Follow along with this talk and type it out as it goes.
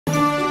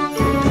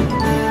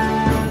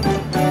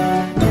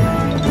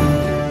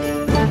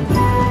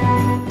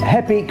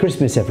Happy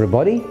Christmas,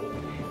 everybody.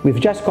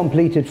 We've just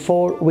completed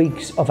 4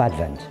 weeks of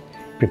Advent,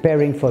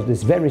 preparing for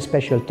this very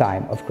special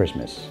time of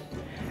Christmas.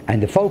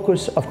 And the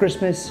focus of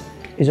Christmas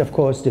is, of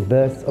course, the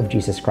birth of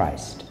Jesus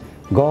Christ,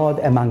 God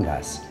among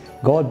us,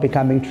 God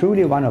becoming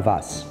truly one of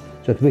us,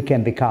 so that we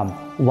can become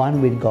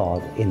one with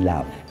God in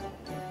love.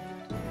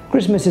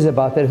 Christmas is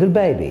about a little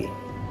baby,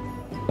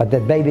 but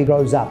that baby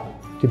grows up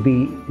to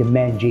be the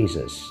man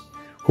Jesus,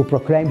 who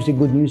proclaims the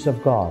good news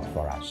of God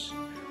for us,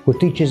 who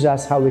teaches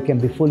us how we can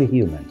be fully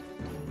human.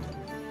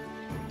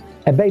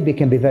 A baby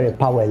can be very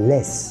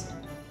powerless.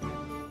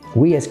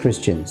 We as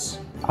Christians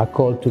are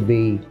called to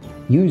be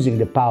using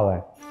the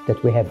power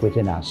that we have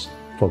within us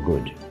for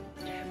good.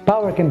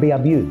 Power can be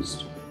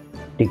abused.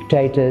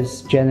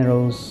 Dictators,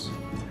 generals,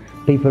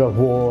 people of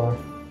war,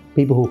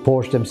 people who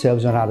force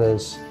themselves on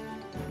others.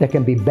 There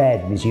can be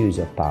bad misuse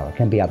of power,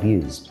 can be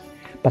abused.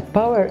 But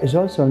power is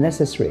also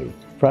necessary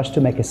for us to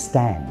make a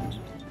stand,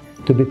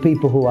 to be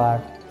people who are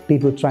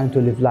people trying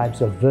to live lives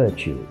of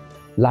virtue,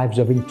 lives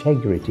of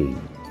integrity,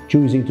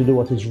 choosing to do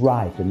what is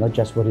right and not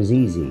just what is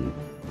easy.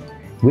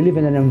 We live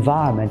in an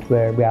environment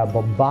where we are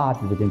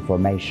bombarded with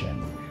information,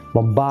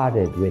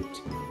 bombarded with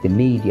the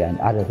media and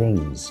other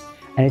things.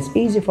 And it's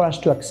easy for us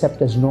to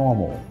accept as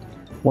normal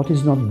what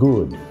is not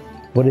good,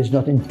 what is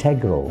not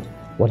integral,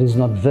 what is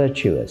not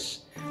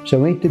virtuous. So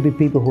we need to be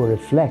people who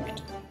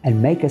reflect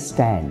and make a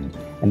stand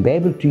and be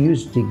able to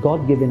use the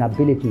God-given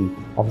ability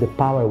of the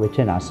power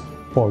within us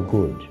for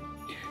good.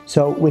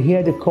 So we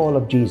hear the call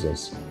of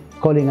Jesus,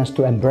 calling us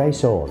to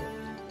embrace all,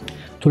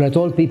 to let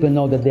all people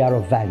know that they are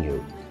of value,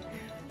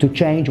 to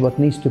change what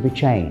needs to be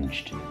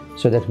changed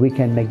so that we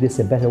can make this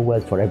a better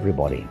world for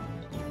everybody.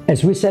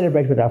 As we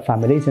celebrate with our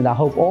families, and I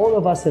hope all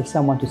of us have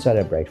someone to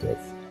celebrate with,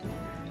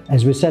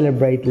 as we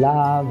celebrate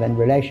love and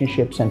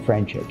relationships and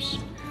friendships,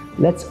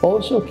 let's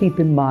also keep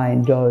in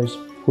mind those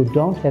who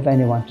don't have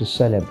anyone to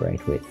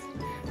celebrate with,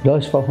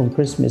 those for whom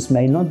Christmas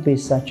may not be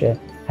such a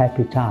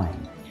happy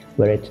time,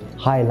 where it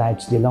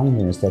highlights the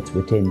loneliness that's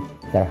within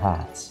their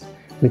hearts.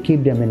 We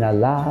keep them in our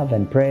love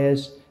and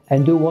prayers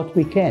and do what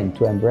we can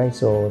to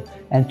embrace all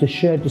and to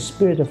share the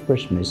spirit of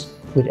Christmas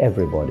with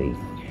everybody.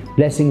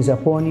 Blessings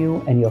upon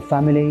you and your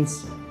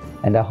families,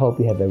 and I hope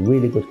you have a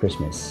really good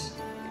Christmas.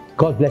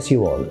 God bless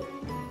you all.